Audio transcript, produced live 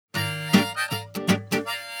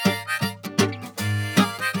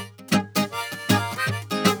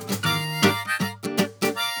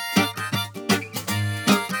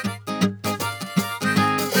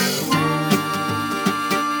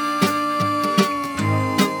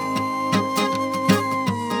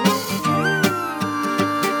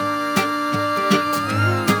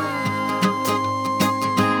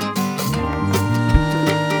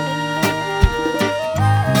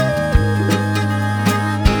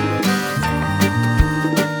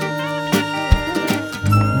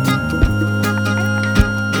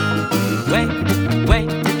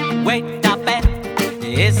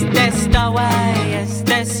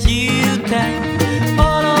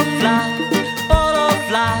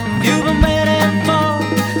life you've been waiting for.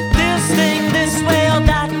 This thing, this way or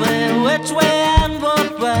that way, which way and what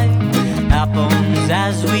way happens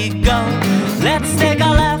as we go. Let's take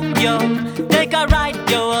a left, yo, take a right,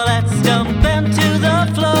 yo, let's jump into the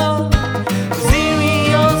flow.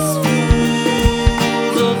 Serious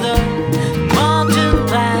fools of the mountain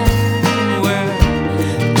plan, we're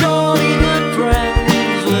jolly good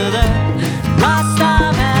friends with a Rasta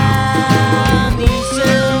man. He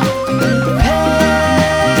said, hey,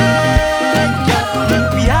 yo,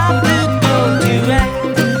 we have to go to a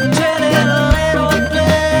chilly little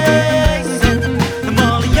place in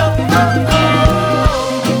Himalayo.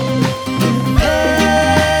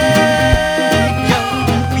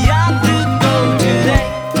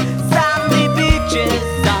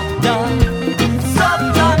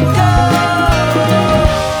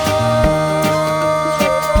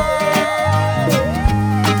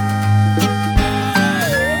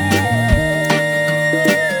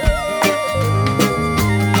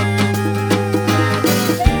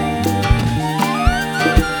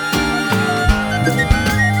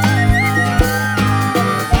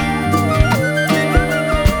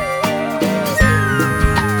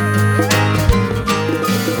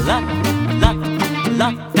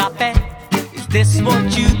 Is this what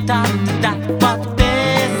you thought? That what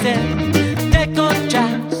they said? Take a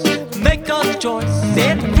chance, make a choice.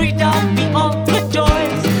 Said freedom be all the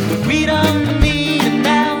joys. Freedom need an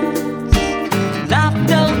ounce.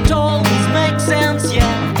 Laughter always makes sense,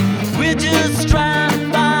 yeah. We're just trying to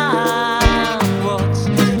find what's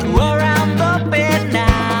around the bend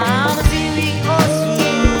now. The serious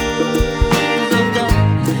fools of the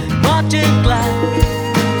marching class.